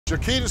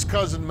Jaquitta's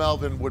cousin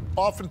Melvin would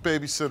often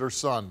babysit her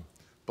son,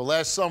 but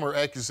last summer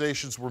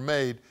accusations were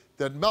made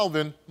that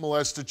Melvin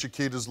molested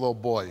Jaquitta's little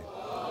boy.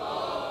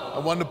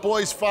 And when the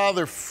boy's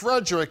father,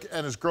 Frederick,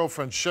 and his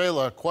girlfriend,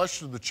 Chayla,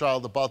 questioned the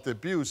child about the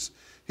abuse,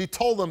 he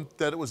told them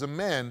that it was a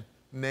man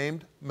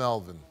named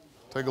Melvin.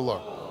 Take a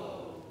look.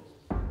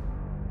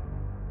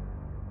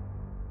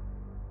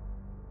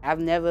 I've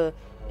never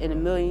in a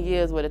million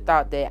years would have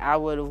thought that I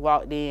would have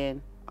walked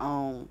in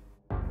on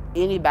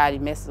anybody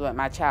messing with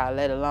my child,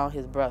 let alone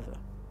his brother.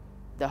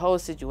 The whole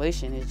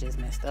situation is just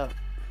messed up.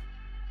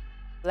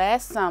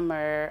 Last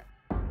summer,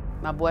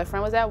 my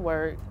boyfriend was at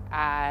work.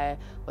 I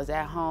was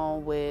at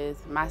home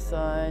with my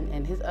son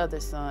and his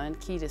other son,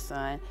 Keita's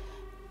son,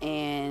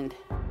 and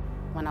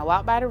when I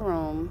walked by the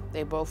room,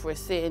 they both were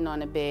sitting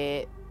on the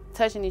bed,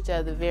 touching each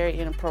other very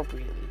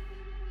inappropriately.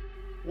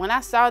 When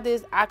I saw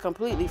this, I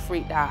completely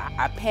freaked out.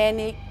 I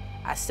panicked,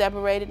 I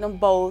separated them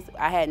both.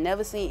 I had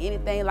never seen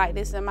anything like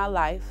this in my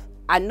life.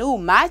 I knew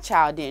my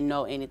child didn't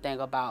know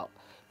anything about,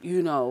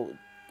 you know,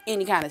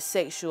 any kind of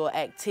sexual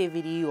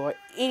activity or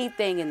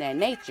anything in that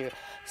nature.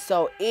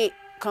 So it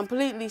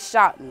completely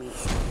shocked me.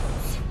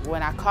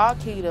 When I called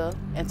Keita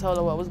and told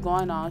her what was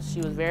going on,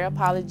 she was very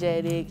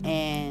apologetic,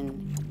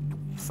 and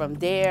from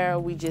there,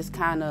 we just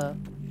kind of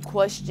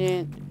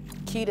questioned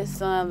Keita's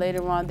son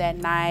later on that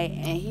night,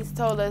 and he's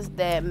told us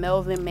that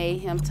Melvin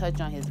made him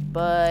touch on his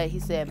butt. He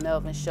said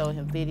Melvin showed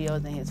him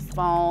videos in his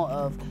phone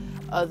of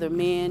other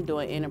men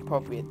doing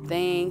inappropriate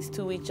things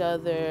to each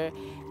other,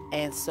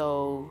 and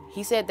so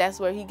he said that's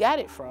where he got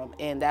it from,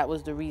 and that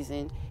was the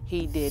reason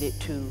he did it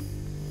to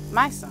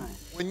my son.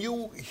 When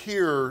you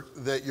hear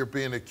that you're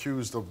being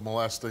accused of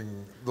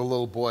molesting the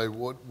little boy,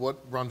 what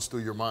runs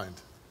through your mind?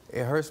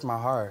 It hurts my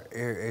heart.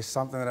 It's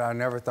something that I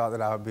never thought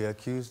that I would be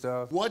accused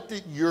of. What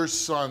did your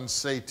son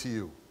say to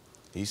you?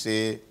 He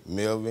said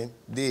Melvin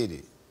did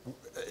it.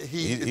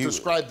 He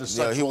described the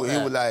sexual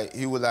act.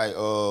 He was like,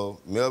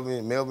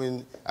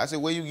 Melvin. I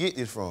said, where you get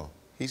this from?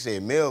 He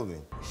said,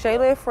 Melvin.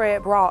 Chayla and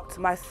Fred brought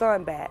my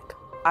son back.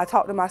 I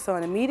talked to my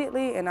son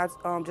immediately, and I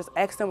just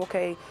asked him,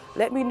 okay,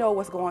 let me know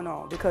what's going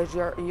on, because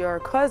your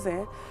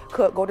cousin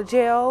could go to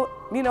jail.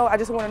 You know, I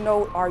just want to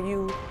know, are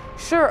you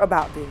sure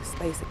about this,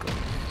 basically?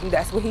 And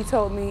that's what he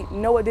told me,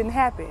 no, it didn't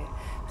happen.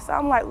 So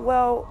I'm like,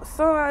 well,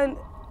 son,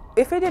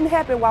 if it didn't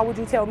happen, why would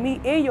you tell me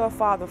and your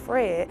father,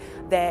 Fred,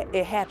 that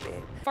it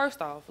happened?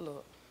 First off,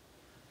 look,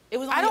 it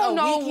was only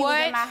a week he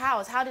was in my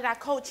house. How did I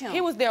coach him?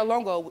 He was there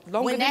longer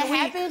when than that a week.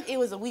 happened, it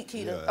was a week,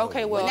 Keita. Yeah,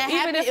 okay, well,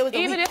 even if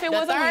it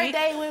was a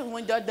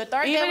week. The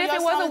third day when your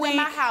son was in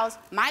my house,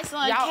 my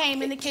son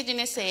came in the kitchen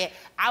and said,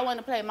 I want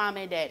to play mom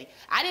and daddy.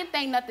 I didn't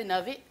think nothing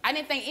of it. I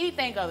didn't think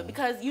anything of it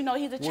because, you know,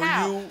 he's a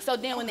child. So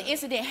then when the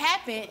incident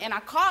happened and I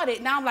called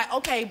it, now I'm like,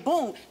 okay,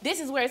 boom,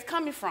 this is where it's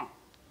coming from.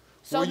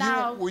 So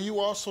now... Were you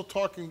also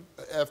talking,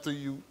 after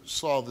you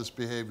saw this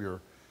behavior,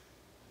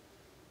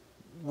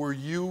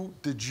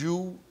 did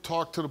you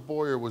talk to the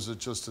boy, or was it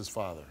just his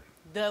father?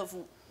 The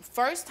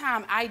first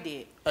time I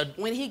did,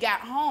 when he got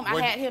home,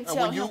 I had him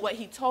tell him what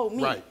he told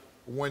me. Right.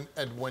 When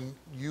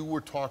you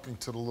were talking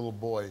to the little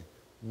boy,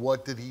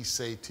 what did he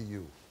say to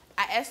you?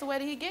 I asked him where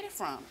did he get it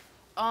from.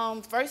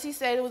 First he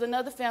said it was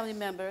another family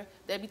member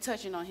that be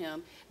touching on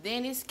him.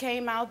 Then it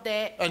came out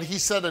that... And he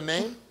said a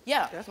name?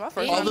 Yeah. That's my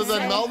first Other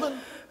than Melvin?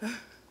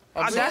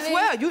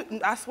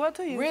 I swear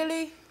to you.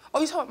 Really? Oh,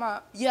 you talking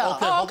about? Yeah.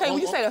 Okay, okay.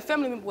 When you say a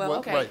family member, well,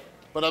 okay. Right,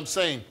 but I'm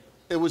saying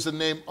it was a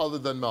name other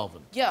than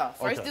Melvin. Yeah.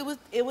 First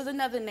it was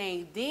another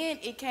name. Then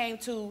it came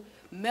to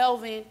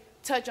Melvin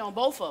touch on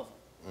both of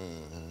them.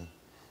 Mm-hmm.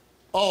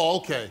 Oh,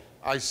 okay.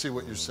 I see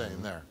what you're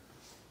saying there.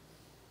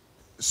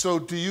 So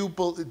do you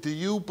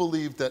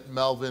believe that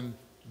Melvin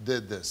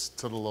did this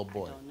to the little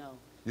boy? I don't know.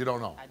 You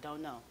don't know? I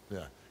don't know.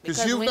 Yeah.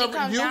 Because when it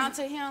comes down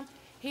to him,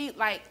 he,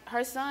 like,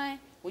 her son,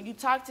 when you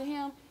talk to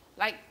him,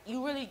 like,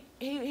 you really,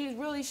 he's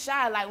really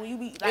shy. Like, when you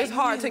be, like, it's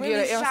hard to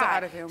get an answer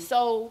out of him.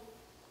 So,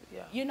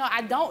 you know,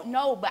 I don't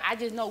know, but I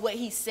just know what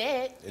he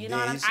said. You know,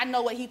 I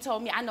know what he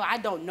told me. I know I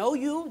don't know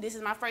you. This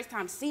is my first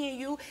time seeing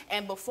you.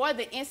 And before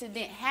the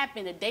incident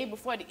happened, the day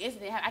before the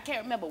incident happened, I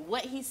can't remember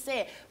what he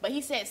said, but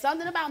he said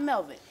something about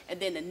Melvin. And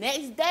then the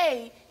next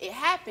day, it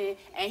happened,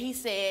 and he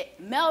said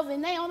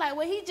Melvin name. I'm like,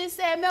 well, he just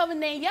said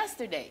Melvin name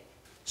yesterday.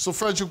 So,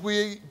 Frederick,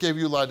 we gave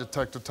you a lie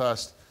detector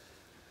test.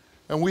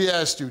 And we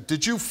asked you,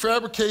 did you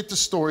fabricate the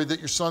story that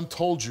your son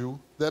told you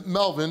that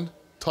Melvin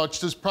touched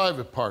his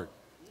private part?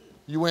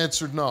 You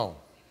answered no.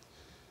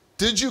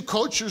 Did you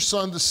coach your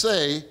son to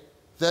say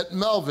that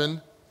Melvin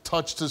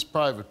touched his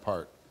private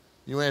part?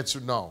 You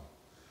answered no.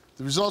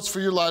 The results for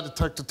your lie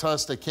detector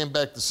test, they came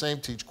back the same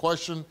to each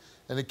question,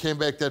 and it came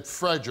back that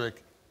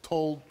Frederick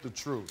told the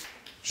truth.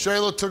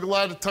 Chayla took a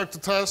lie detector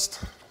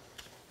test.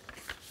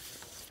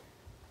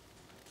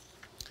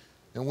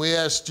 And we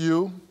asked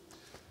you,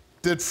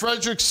 did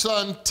Frederick's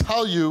son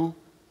tell you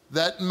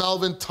that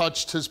Melvin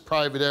touched his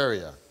private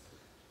area?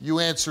 You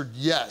answered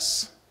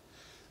yes.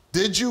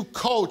 Did you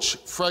coach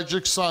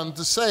Frederick's son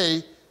to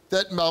say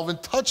that Melvin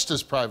touched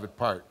his private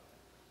part?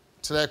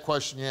 To that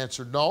question, you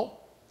answered no.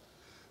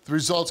 The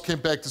results came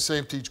back the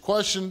same to each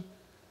question,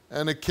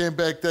 and it came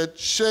back that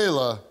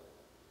Chayla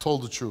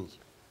told the truth.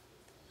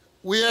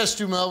 We asked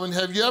you, Melvin,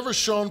 have you ever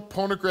shown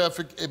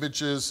pornographic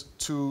images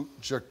to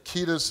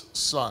Jaquitta's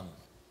son?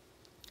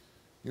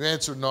 You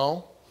answered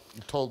no.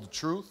 You told the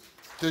truth.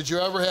 Did you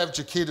ever have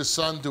Jaquitta's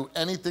son do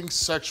anything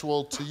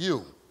sexual to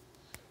you?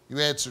 You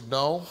answered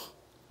no.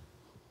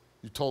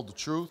 You told the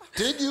truth.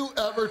 Did you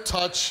ever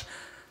touch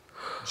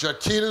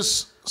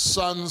Jaquitta's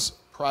son's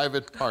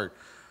private part?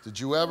 Did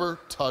you ever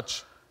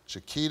touch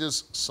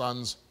Jaquitta's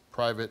son's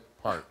private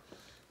part?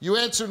 You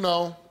answered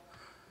no.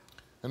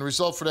 And the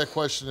result for that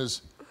question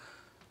is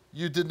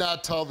you did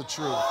not tell the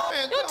truth.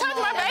 Man, You touched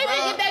my baby. bro.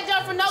 Get that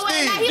jump from nowhere.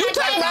 Steve, Now he you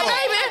done touched my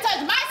baby. You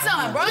touched my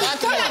son, bro. You Knock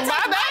touched him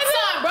up. my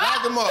son, bro.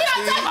 Knock him up, You done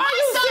Steve. touched my Are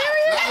you son.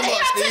 serious? Knock him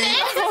up, Steve.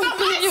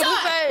 My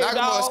son. Knock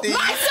him up, Steve.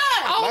 My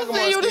son. I don't Knock him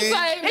see up, you the Steve.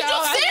 same, Is you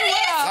dog.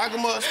 serious? Knock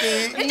him up,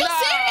 Steve. Is you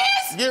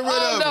serious? Get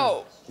rid of no.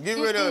 him. Get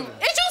rid of him.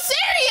 Is you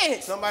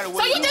serious? Somebody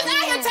So you just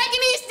out here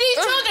taking these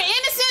children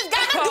innocent,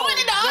 got them doing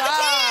it to other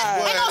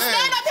kids, and gonna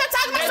stand up here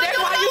talking about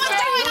That's why you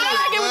said you didn't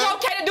think it was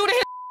okay to do to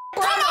his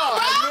brother.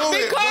 I knew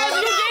it, Because bro.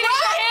 you did it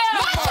to him.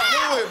 I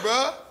knew it, bro.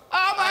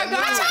 Oh my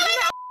God.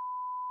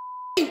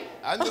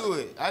 I knew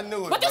it. I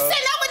knew it, But you bro.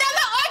 sitting up with that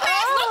little ugly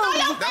ass look on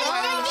your That's why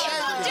I was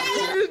face.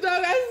 shaking. You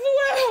dog, I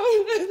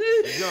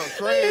swear. Jump I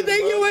crazy, didn't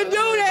think bro. you would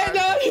do that,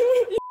 dog.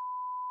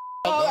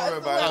 Don't worry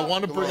about it. I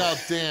want to Come bring on.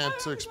 out Dan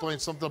to explain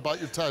something about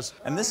your test.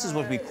 And this is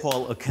what we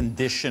call a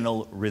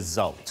conditional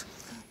result.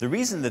 The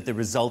reason that the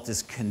result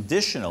is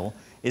conditional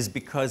is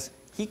because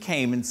he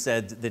came and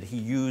said that he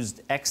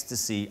used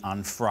ecstasy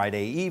on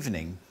Friday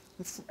evening.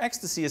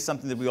 Ecstasy is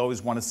something that we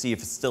always want to see if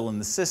it's still in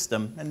the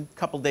system, and a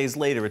couple days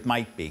later it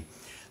might be.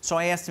 So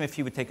I asked him if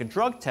he would take a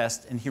drug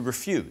test, and he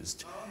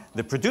refused.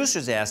 The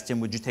producers asked him,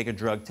 would you take a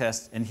drug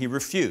test, and he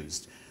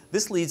refused.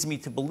 This leads me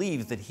to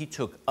believe that he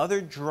took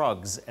other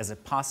drugs as a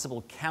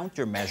possible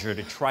countermeasure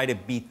to try to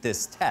beat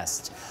this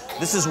test.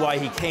 This is why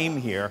he came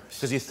here,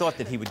 because he thought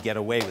that he would get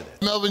away with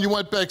it. Melvin, you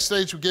went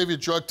backstage, we gave you a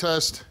drug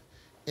test,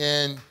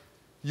 and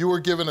you were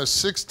given a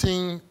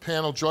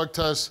 16-panel drug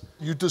test.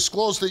 You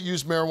disclosed that you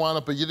used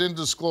marijuana, but you didn't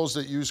disclose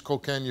that you used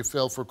cocaine. You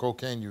failed for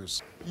cocaine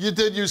use. You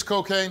did use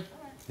cocaine?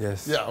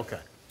 Yes. Yeah, okay.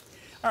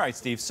 All right,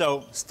 Steve,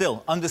 so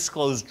still,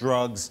 undisclosed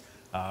drugs.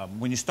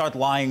 When you start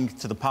lying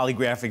to the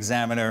polygraph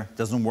examiner,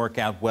 doesn't work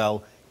out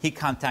well. He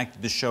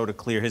contacted the show to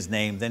clear his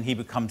name, then he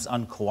becomes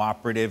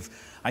uncooperative.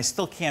 I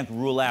still can't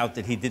rule out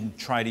that he didn't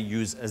try to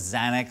use a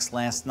Xanax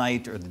last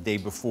night or the day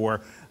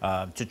before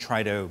to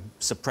try to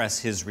suppress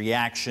his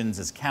reactions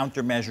as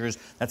countermeasures.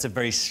 That's a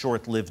very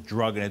short-lived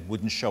drug, and it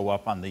wouldn't show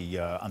up on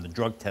the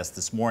drug test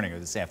this morning or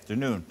this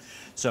afternoon.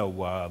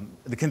 So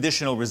the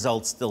conditional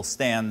result still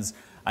stands.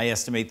 I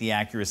estimate the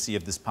accuracy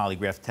of this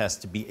polygraph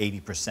test to be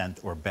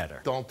 80% or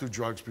better. Don't do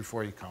drugs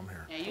before you come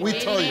here. Yeah, you We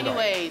did tell it you that.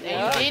 anyway. You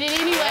did it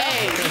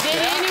anyway. You did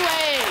it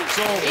anyway.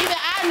 So- Even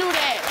I knew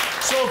that.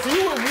 So if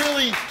you were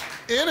really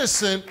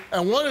innocent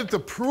and wanted to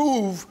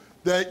prove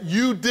that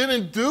you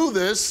didn't do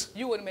this,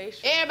 You would have made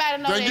sure.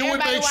 Everybody knows then that. you would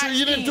Everybody make sure watch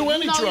you didn't Steve. do any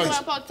You know you drugs. weren't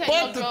supposed to take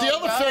But no the drugs,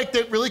 other bro. fact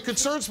that really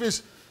concerns me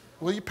is,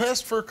 well, you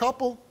passed for a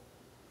couple.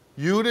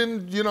 You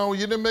didn't, you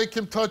didn't make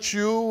him touch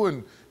you,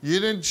 and you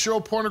didn't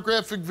show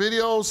pornographic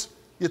videos.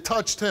 You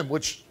touched him,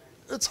 which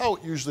that's how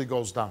it usually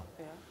goes down.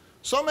 Yeah.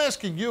 So I'm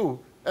asking you,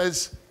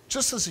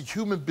 just as a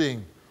human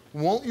being,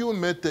 won't you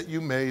admit that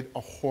you made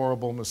a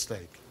horrible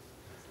mistake?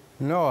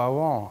 No, I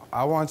won't.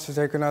 I want to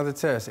take another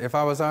test. If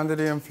I was under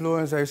the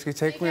influence, they should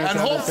take me And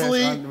another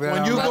hopefully, test.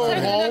 when you go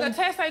home, The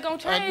test ain't gonna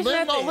change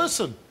no, nothing.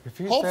 listen. If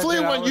you Hopefully,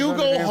 said that I when was you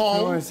under go the home,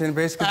 influence, then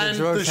basically the and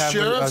drugs the have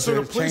sheriffs or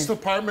the police change.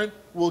 department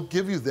will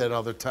give you that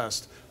other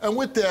test. And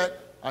with that,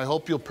 I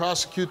hope you'll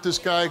prosecute this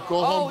guy,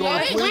 go home, go yeah,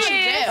 to he police. will.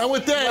 And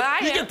with Well,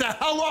 that, I you am. get the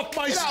hell off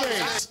my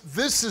stage.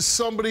 This is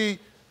somebody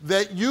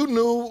that you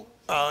knew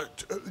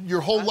your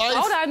whole life.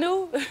 Oh, I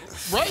knew.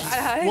 Right.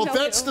 I didn't Well, know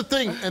that's him. the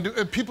thing.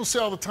 And people say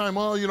all the time,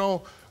 oh,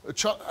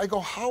 I go,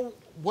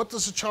 what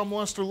does a child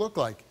molester look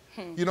like?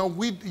 You don't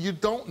know. You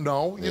don't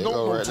know.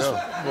 right there.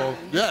 Well,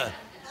 yeah,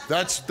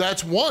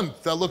 that's one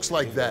that looks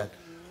like that.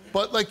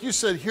 But like you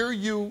said, here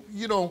you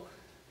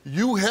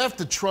have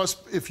to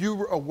trust, if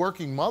you're a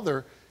working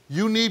mother,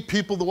 you need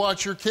people to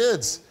watch your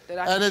kids. That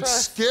I And can it's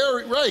trust.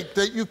 scary, right,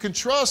 that you can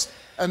trust,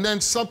 and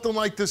then something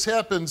like this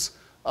happens.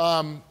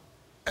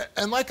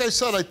 And like I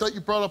said, I thought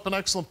you brought up an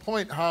excellent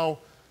point, how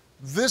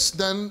this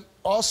then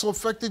also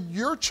affected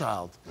your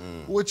child,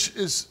 which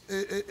is,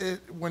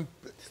 when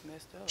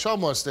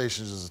child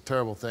molestation is a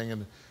terrible thing,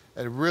 and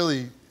it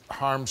really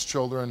harms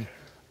children.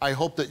 I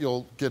hope that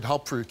you'll get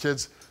help for your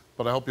kids,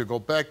 but I hope you'll go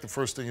back. The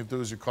first thing you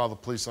do is you call the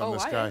police on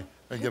this I guy am.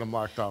 and get him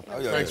locked up.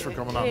 yeah, Thanks yeah. for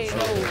coming on the Hey, show.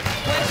 no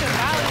question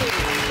about it.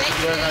 Thank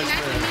you. Very nice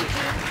Nice to man.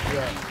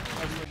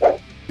 meet you. Yeah.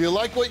 If you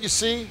like what you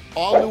see,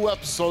 all new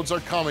episodes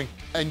are coming,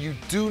 and you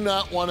do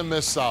not want to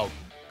miss out.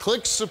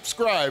 Click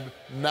subscribe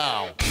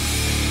now.